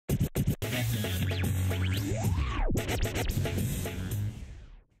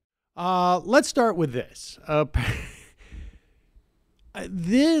Let's start with this.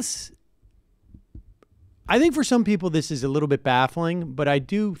 I think for some people this is a little bit baffling, but I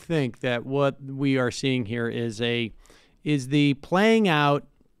do think that what we are seeing here is the playing out.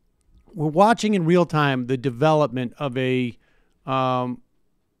 We're watching in real time the development of I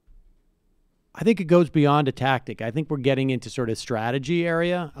think it goes beyond a tactic. I think we're getting into sort of strategy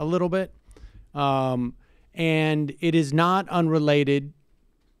area a little bit. And it is not unrelated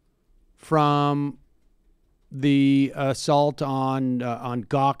from the assault on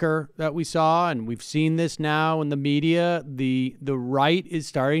Gawker that we saw, and we've seen this now in the media. The right is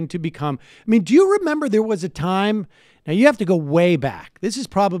starting to become. I mean, do you remember there was a time? Now you have to go way back. This is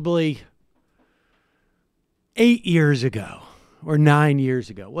probably 8 years ago or 9 years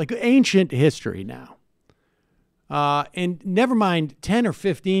ago, like ancient history now. And never mind 10 or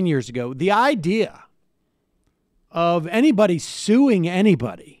 15 years ago, the idea of anybody suing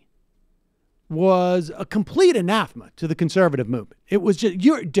anybody was a complete anathema to the conservative movement. It was just,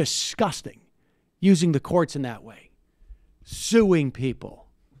 you're disgusting using the courts in that way, suing people.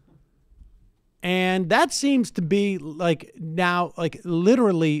 And that seems to be like now, like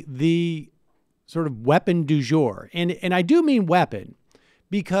literally the sort of weapon du jour. And I do mean weapon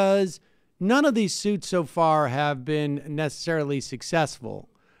because none of these suits so far have been necessarily successful.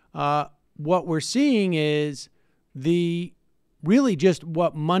 What we're seeing is really just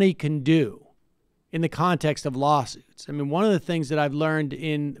what money can do in the context of lawsuits. I mean, one of the things that I've learned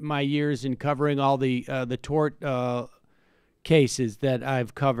in my years in covering all the tort cases that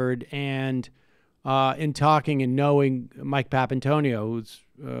I've covered and in talking and knowing Mike Papantonio, who's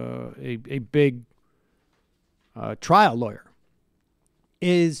a big trial lawyer,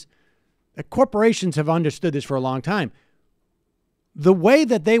 is that corporations have understood this for a long time. The way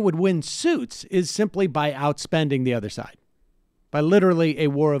that they would win suits is simply by outspending the other side, by literally a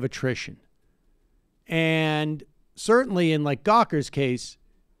war of attrition. And certainly in like Gawker's case,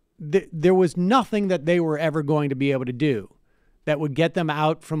 there was nothing that they were ever going to be able to do that would get them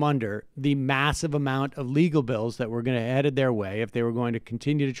out from under the massive amount of legal bills that were going to headed their way if they were going to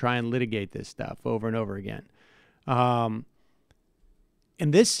continue to try and litigate this stuff over and over again. And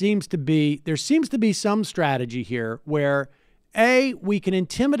there seems to be some strategy here where, A, we can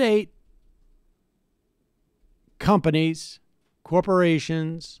intimidate companies,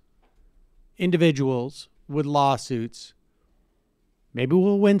 corporations, individuals with lawsuits. Maybe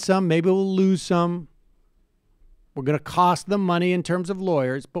we'll win some, maybe we'll lose some. We're going to cost them money in terms of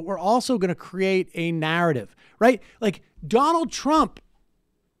lawyers, but we're also going to create a narrative, right? Like Donald Trump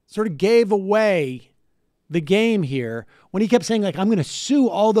sort of gave away the game here when he kept saying, like, I'm going to sue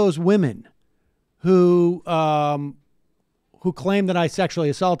all those women who claim that I sexually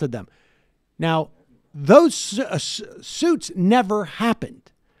assaulted them. Now, those suits never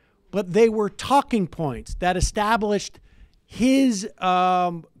happened. But they were talking points that established his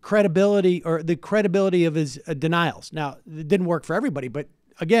credibility or the credibility of his denials. Now, it didn't work for everybody, but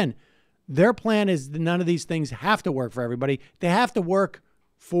again, their plan is none of these things have to work for everybody. They have to work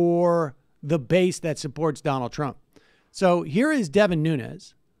for the base that supports Donald Trump. So here is Devin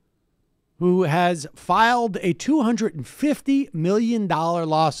Nunes, who has filed a $250 million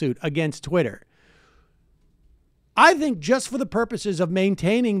lawsuit against Twitter. I think just for the purposes of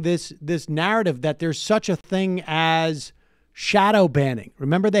maintaining this narrative that there's such a thing as shadow banning.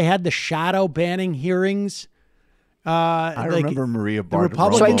 Remember they had the shadow banning hearings? I remember Maria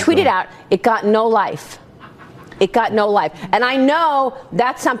Bartiromo. So I tweeted out, it got no life. It got no life. And I know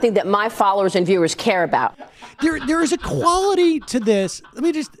that's something that my followers and viewers care about. There is a quality to this. Let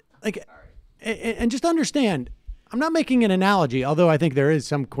me just and just understand, I'm not making an analogy, although I think there is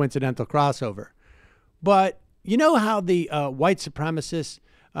some coincidental crossover. But you know how the white supremacists,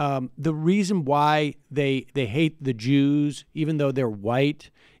 the reason why they hate the Jews, even though they're white,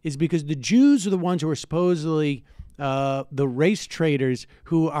 is because the Jews are the ones who are supposedly the race traders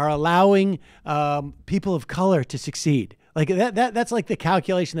who are allowing people of color to succeed. Like that's like the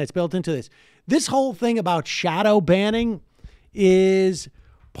calculation that's built into this. This whole thing about shadow banning is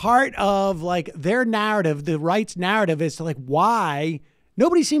part of like their narrative, the right's narrative, is to like why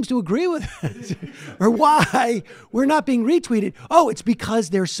nobody seems to agree with us or why we're not being retweeted. Oh, it's because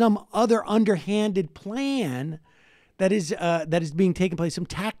there's some other underhanded plan that is being taken place, some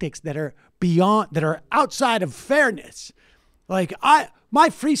tactics that are beyond, that are outside of fairness. Like my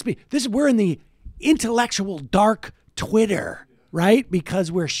free speech, we're in the intellectual dark Twitter, right?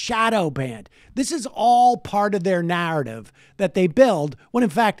 Because we're shadow banned. This is all part of their narrative that they build when in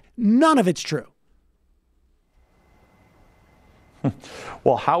fact, none of it's true.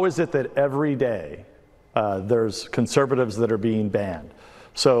 Well, how is it that every day There's conservatives that are being banned.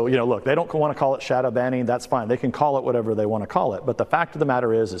 So, look, they don't want to call it shadow banning. That's fine. They can call it whatever they want to call it. But the fact of the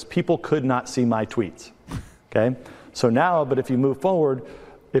matter is people could not see my tweets. Okay? So now, but if you move forward,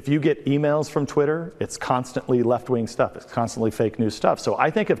 if you get emails from Twitter, it's constantly left-wing stuff. It's constantly fake news stuff. So I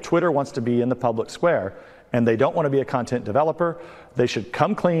think if Twitter wants to be in the public square and they don't want to be a content developer, they should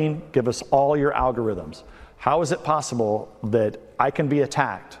come clean, give us all your algorithms. How is it possible that I can be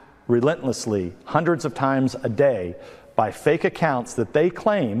attacked relentlessly hundreds of times a day by fake accounts that they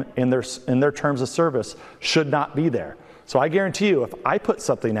claim in their terms of service should not be there? So I guarantee you, if I put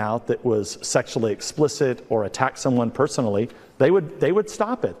something out that was sexually explicit or attacked someone personally, they would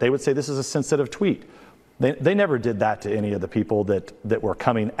stop it. They would say this is a sensitive tweet. They never did that to any of the people that were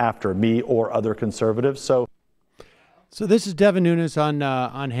coming after me or other conservatives. So this is Devin Nunes on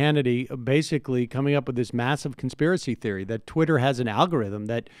Hannity, basically coming up with this massive conspiracy theory that Twitter has an algorithm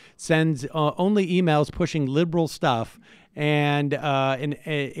that sends only emails pushing liberal stuff, and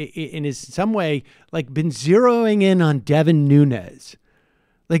in some way like been zeroing in on Devin Nunes.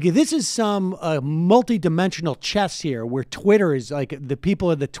 Like this is some multi-dimensional chess here where Twitter is like the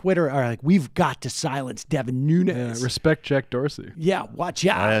people of the Twitter are like, we've got to silence Devin Nunes. Yeah, respect Jack Dorsey. Yeah, watch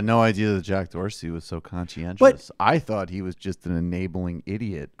out. I had no idea that Jack Dorsey was so conscientious. I thought he was just an enabling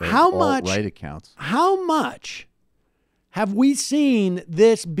idiot. How much alt-right accounts? How much have we seen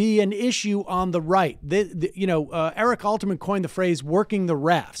this be an issue on the right? Eric Alterman coined the phrase "working the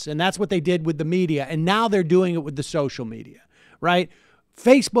refs," and that's what they did with the media, and now they're doing it with the social media, right?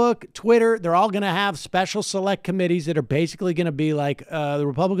 Facebook, Twitter, they're all going to have special select committees that are basically going to be like, the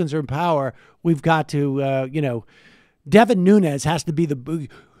Republicans are in power. We've got to, Devin Nunes has to be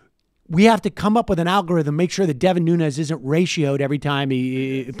we have to come up with an algorithm, make sure that Devin Nunes isn't ratioed every time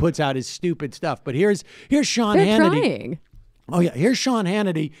he puts out his stupid stuff. But here's Sean Hannity. Trying. Oh, yeah. Here's Sean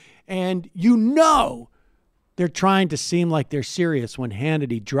Hannity. And they're trying to seem like they're serious when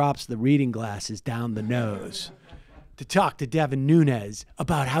Hannity drops the reading glasses down the nose to talk to Devin Nunes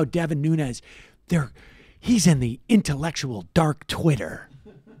about how Devin Nunes, he's in the intellectual dark Twitter.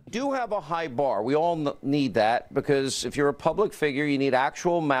 Do have a high bar. We all need that because if you're a public figure, you need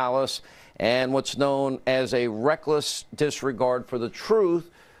actual malice and what's known as a reckless disregard for the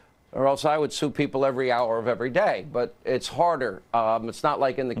truth, or else I would sue people every hour of every day. But it's harder. It's not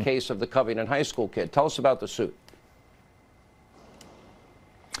like in the case of the Covington High School kid. Tell us about the suit.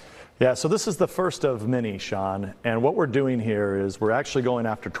 Yeah, so this is the first of many, Sean. And what we're doing here is we're actually going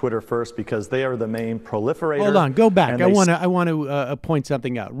after Twitter first because they are the main proliferator. Hold on, go back. I want to point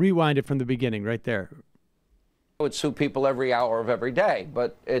something out. Rewind it from the beginning right there. I would sue people every hour of every day,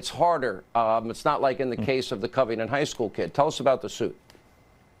 but it's harder. It's not like in the case of the Covington High School kid. Tell us about the suit.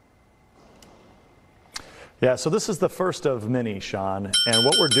 Yeah, so this is the first of many, Sean. And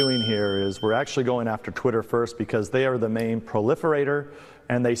what we're doing here is we're actually going after Twitter first because they are the main proliferator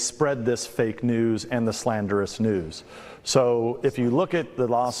and they spread this fake news and the slanderous news. So if you look at the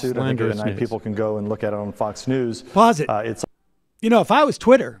lawsuit, I think tonight people can go and look at it on Fox News. Pause it. If I was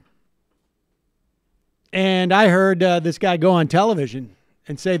Twitter and I heard this guy go on television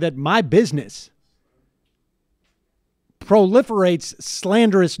and say that my business proliferates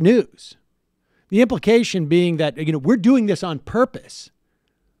slanderous news, the implication being that, we're doing this on purpose.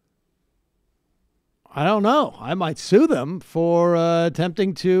 I don't know. I might sue them for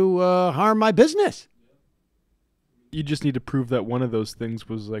attempting to harm my business. You just need to prove that one of those things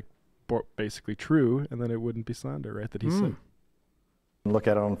was like basically true, and then it wouldn't be slander, right? That he said. Look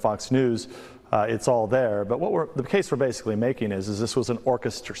at it on Fox News. It's all there. But the case we're basically making is this was an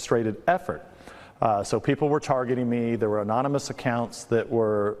orchestrated effort. So people were targeting me. There were anonymous accounts that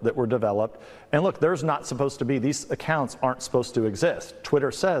were developed. And look, there's not supposed to be, these accounts aren't supposed to exist.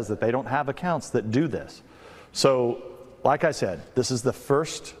 Twitter says that they don't have accounts that do this. So like I said, this is the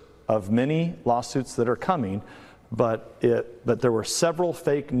first of many lawsuits that are coming, but there were several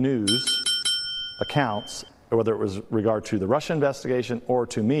fake news accounts, whether it was regard to the Russia investigation or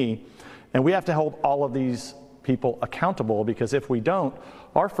to me. And we have to hold all of these people accountable because if we don't,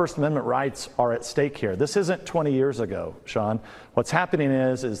 our First Amendment rights are at stake here. This isn't 20 years ago, Sean. What's happening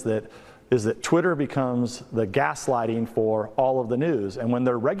is that Twitter becomes the gaslighting for all of the news. And when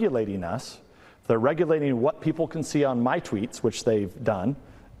they're regulating us, they're regulating what people can see on my tweets, which they've done,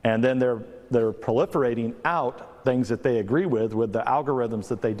 and then they're proliferating out things that they agree with the algorithms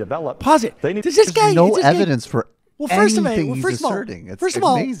that they develop. Pause it. Does this guy no evidence for anything he's asserting? It's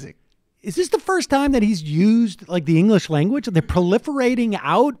amazing. Is this the first time that he's used like the English language? They're proliferating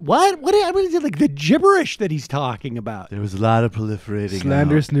out? What is it, like the gibberish that he's talking about? There was a lot of proliferating.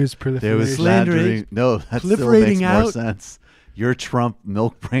 Slanderous news proliferation. There was slandering. No, that still makes more sense. Your Trump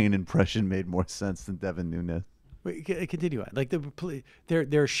milk brain impression made more sense than Devin Nunes. Wait, continue on. Like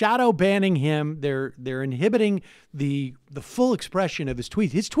they're shadow banning him. They're inhibiting the full expression of his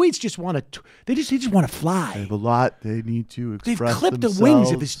tweets. His tweets just want to they just want to fly. They have a lot they need to express. They've clipped themselves. the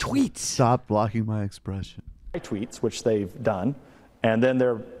wings of his tweets. Stop blocking my expression. Tweets, which they've done, and then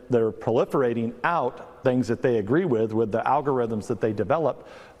they're proliferating out things that they agree with the algorithms that they develop.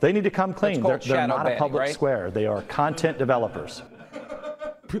 They need to come clean. They're not a public square. They are content developers.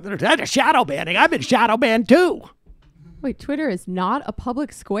 That's shadow banning. I've been shadow banned too. Wait, Twitter is not a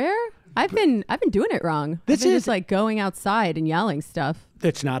public square? I've been doing it wrong. This is just like going outside and yelling stuff.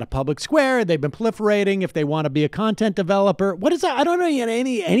 It's not a public square. They've been proliferating. If they want to be a content developer, what is that? I don't know what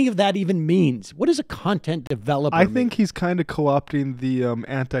any of that even means. What is a content developer? I think he's kind of co-opting the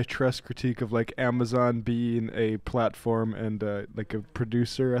antitrust critique of like Amazon being a platform and like a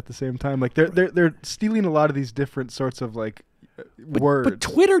producer at the same time. Like they're stealing a lot of these different sorts of like words. But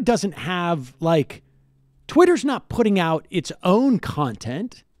Twitter doesn't have like Twitter's not putting out its own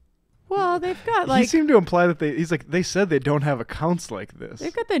content. Well, they've got like... He seemed to imply that they said they don't have accounts like this.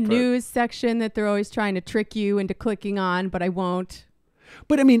 They've got the news section that they're always trying to trick you into clicking on, but I won't.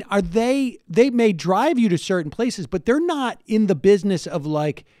 But I mean, they may drive you to certain places, but they're not in the business of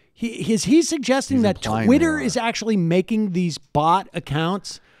like, is he suggesting that Twitter is actually making these bot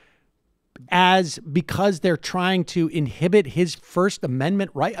accounts because they're trying to inhibit his First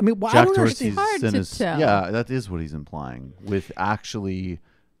Amendment right? I mean, I don't understand. It's hard to tell. Yeah, that is what he's implying with actually...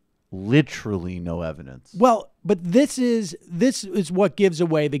 literally no evidence. Well, but this is what gives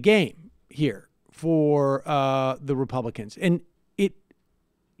away the game here for the Republicans, and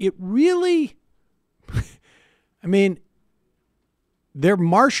it really, I mean, they're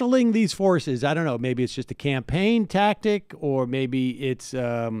marshaling these forces. I don't know. Maybe it's just a campaign tactic, or maybe it's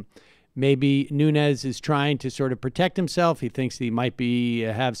maybe Nunes is trying to sort of protect himself. He thinks he might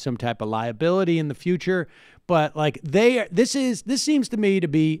have some type of liability in the future. But like this seems to me to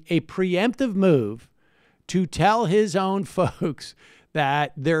be a preemptive move to tell his own folks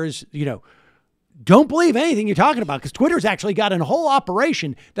that there's, don't believe anything you're talking about, because Twitter's actually got a whole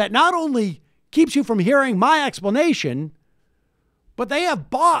operation that not only keeps you from hearing my explanation, but they have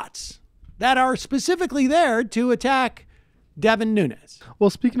bots that are specifically there to attack Devin Nunes. Well,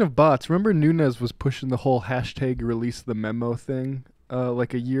 speaking of bots, remember Nunes was pushing the whole hashtag release the memo thing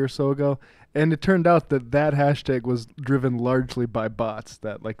like a year or so ago? And it turned out that hashtag was driven largely by bots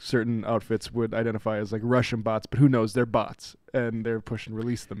that like certain outfits would identify as like Russian bots, but who knows, they're bots, and they're pushing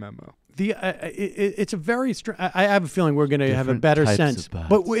release the memo. It's a very I have a feeling we're going to have a better sense,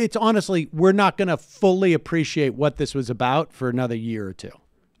 but it's honestly, we're not going to fully appreciate what this was about for another year or two.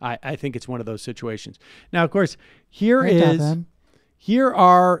 I think it's one of those situations. Now, of course, here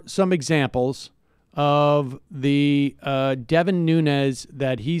are some examples of the Devin Nunes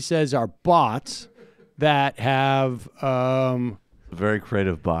that he says are bots that have a very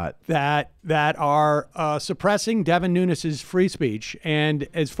creative bot that are suppressing Devin Nunes's free speech. And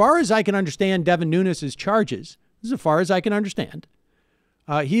as far as I can understand Devin Nunes's charges, as far as I can understand,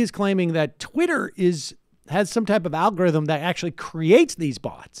 he is claiming that Twitter has some type of algorithm that actually creates these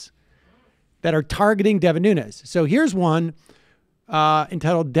bots that are targeting Devin Nunes. So here's one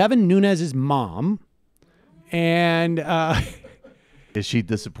entitled Devin Nunes' Mom. And is she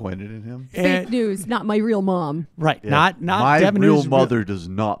disappointed in him? Fake news, not my real mom. Right. Yeah. Not my Devin real Nunes' mother does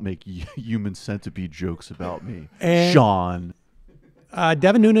not make human centipede jokes about me. And Sean.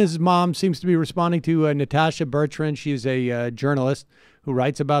 Devin Nunes' mom seems to be responding to Natasha Bertrand. She's a journalist who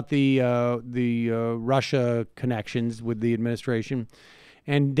writes about the Russia connections with the administration.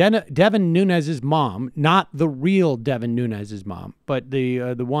 And Devin Nunes' mom, not the real Devin Nunes' mom, but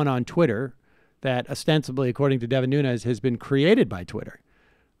the one on Twitter that ostensibly, according to Devin Nunes, has been created by Twitter.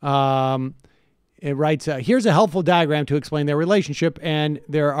 It writes, here's a helpful diagram to explain their relationship. And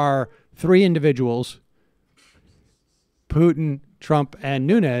there are three individuals, Putin, Trump, and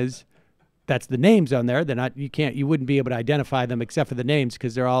Nunes. That's the names on there. They're not, you wouldn't be able to identify them except for the names,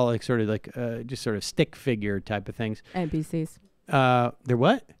 because they're all like sort of just sort of stick figure type of things. NPCs. They're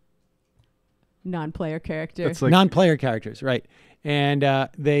what? Non-player characters. Like non-player characters, right? And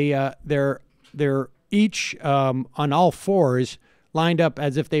they're each on all fours, lined up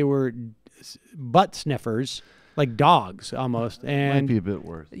as if they were butt sniffers, like dogs almost. And might be a bit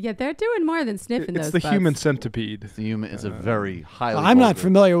worse. Yeah, they're doing more than sniffing those It's the butts. human centipede. It's a very highly. I'm not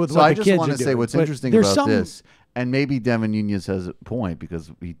familiar with what the kids are doing. I just want to say what's interesting about this, and maybe Devin Nunes has a point because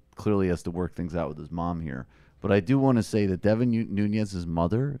he clearly has to work things out with his mom here. But I do want to say that Devin Nunes'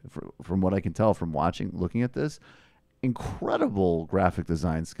 mother, from what I can tell from looking at this, incredible graphic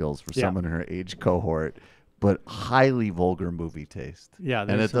design skills for someone in her age cohort. but highly vulgar movie taste. Yeah,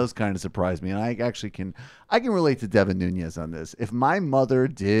 and it does kind of surprise me. And I can relate to Devin Nunes on this. If my mother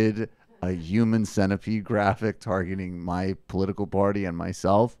did a human centipede graphic targeting my political party and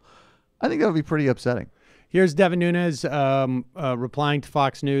myself, I think that would be pretty upsetting. Here's Devin Nunes replying to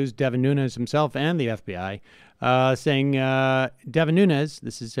Fox News, Devin Nunes himself and the FBI, saying, Devin Nunes,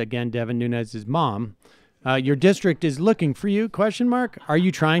 this is again Devin Nunes' mom, your district is looking for you, ? Are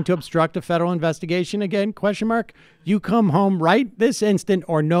you trying to obstruct a federal investigation again, ? You come home right this instant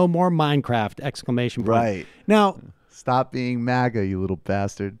or no more Minecraft, ! Right. Now, stop being MAGA, you little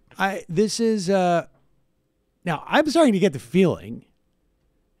bastard. Now I'm starting to get the feeling,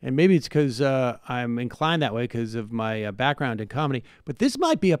 and maybe it's because I'm inclined that way because of my background in comedy, but this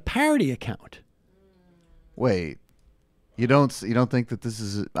might be a parody account. Wait. You don't think that this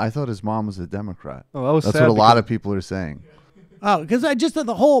is? I thought his mom was a Democrat. Oh, that's what a lot of people are saying. Oh, because I just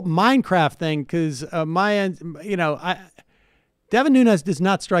the whole Minecraft thing. Because Devin Nunes does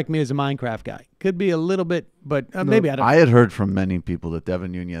not strike me as a Minecraft guy. Could be a little bit, but maybe I don't. I had heard from many people that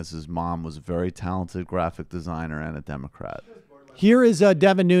Devin Nunes' mom was a very talented graphic designer and a Democrat. Here is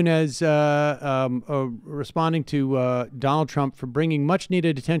Devin Nunes responding to Donald Trump for bringing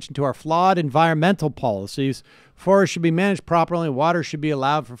much-needed attention to our flawed environmental policies. Forests should be managed properly. Water should be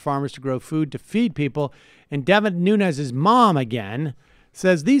allowed for farmers to grow food to feed people. And Devin Nunes' mom, again,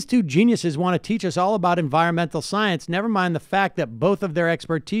 says these two geniuses want to teach us all about environmental science. Never mind the fact that both of their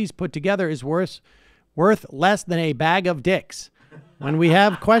expertise put together is worth less than a bag of dicks. When we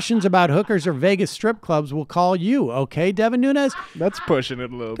have questions about hookers or Vegas strip clubs, we'll call you. Okay, Devin Nunes? That's pushing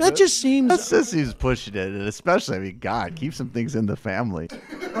it a little bit. That just seems... That's just he's pushing it, and especially, God, keep some things in the family.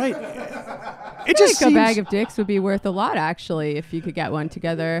 Right. It just seems... a bag of dicks would be worth a lot, actually, if you could get one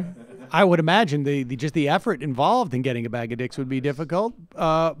together. I would imagine the effort involved in getting a bag of dicks would be difficult.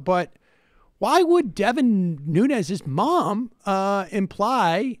 But why would Devin Nunes' mom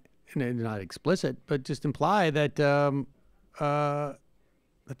imply, and not explicit, but just imply that... that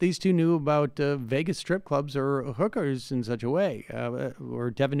these two knew about Vegas strip clubs or hookers in such a way, or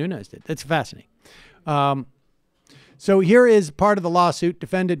Devin Nunes did. That's fascinating. So here is part of the lawsuit.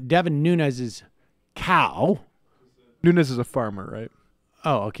 Defendant Devin Nunes' cow. Nunes is a farmer, right?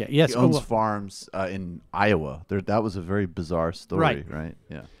 Oh, okay. Yes. He owns farms in Iowa. That was a very bizarre story, right?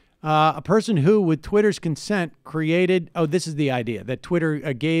 Yeah. A person who, with Twitter's consent, created... Oh, this is the idea, that Twitter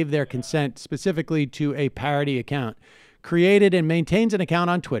gave their consent specifically to a parody account. Created and maintains an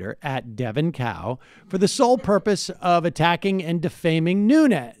account on Twitter at Devin Cow for the sole purpose of attacking and defaming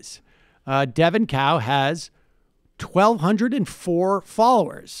Nunes. Devin Cow has 1,204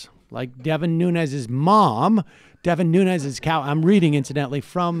 followers. Like Devin Nunes' mom, Devin Nunes' cow. I'm reading, incidentally,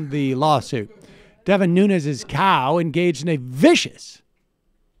 from the lawsuit. Devin Nunes' cow engaged in a vicious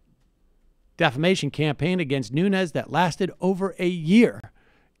defamation campaign against Nunes that lasted over a year.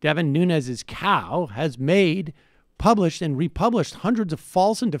 Devin Nunes' cow has published and republished hundreds of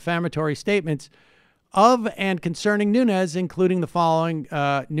false and defamatory statements of and concerning Nunes, including the following.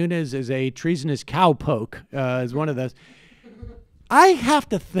 Nunes is a treasonous cowpoke, is one of those. I have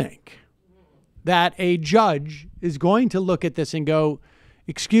to think that a judge is going to look at this and go,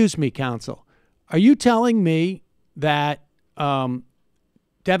 excuse me, counsel, are you telling me that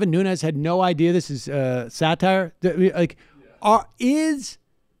Devin Nunes had no idea this is satire? Is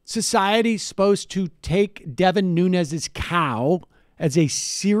society supposed to take Devin Nunes' cow as a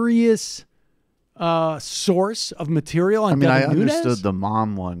serious source of material on Devin Nunes? I understood the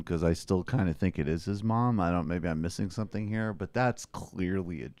mom one because I still kind of think it is his mom. Maybe I'm missing something here, but that's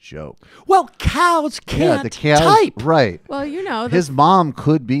clearly a joke. Well, cows can't type. Right. Well, his mom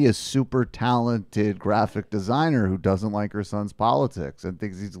could be a super talented graphic designer who doesn't like her son's politics and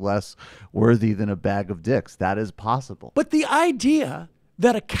thinks he's less worthy than a bag of dicks. That is possible. But the idea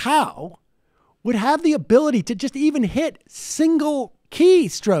that a cow would have the ability to just even hit single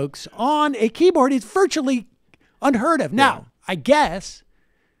keystrokes on a keyboard is virtually unheard of. Now, I guess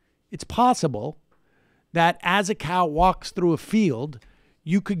it's possible that as a cow walks through a field,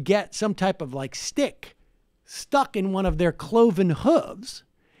 you could get some type of stick stuck in one of their cloven hooves.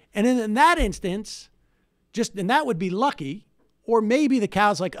 And in that instance, and that would be lucky. Or maybe the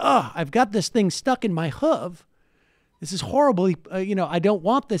cow's like, I've got this thing stuck in my hoof. This is horribly, I don't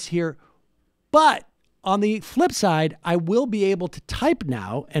want this here. But on the flip side, I will be able to type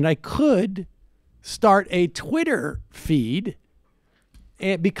now, and I could start a Twitter feed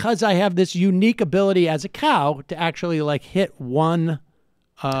because I have this unique ability as a cow to actually hit one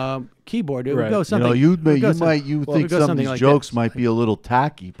keyboard. It would Right. go something. You it would go some- think well, it would go some of something these like jokes this. might be a little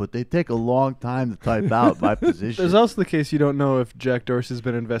tacky, but they take a long time to type out. My position. There's also the case you don't know if Jack Dorsey's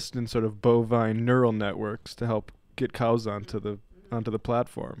been invested in sort of bovine neural networks to help get cows onto the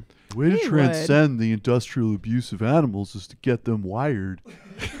platform. The way to He transcend the industrial abuse of animals is to get them wired.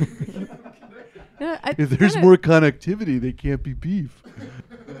 If there's more connectivity, they can't be beef.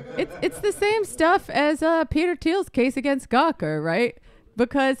 It's the same stuff as Peter Thiel's case against Gawker, right?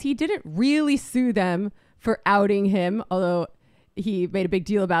 Because he didn't really sue them for outing him, although he made a big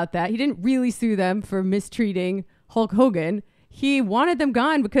deal about that. He didn't really sue them for mistreating Hulk Hogan. He wanted them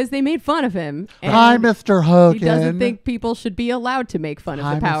gone because they made fun of him. And Hi, Mr. Hogan. he doesn't think people should be allowed to make fun of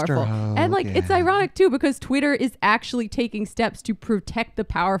Hi, the Mr. powerful. And like, it's Hogan. ironic too, because Twitter is actually taking steps to protect the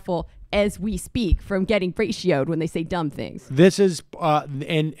powerful as we speak from getting ratioed when they say dumb things. This is,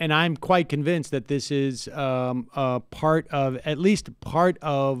 and I'm quite convinced that this is part of, at least part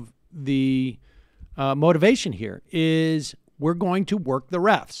of the motivation here is we're going to work the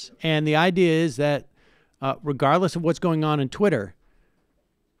refs. And the idea is that regardless of what's going on Twitter,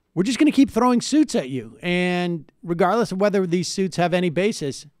 we're just going to keep throwing suits at you. And regardless of whether these suits have any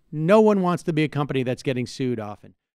basis, no one wants to be a company that's getting sued often.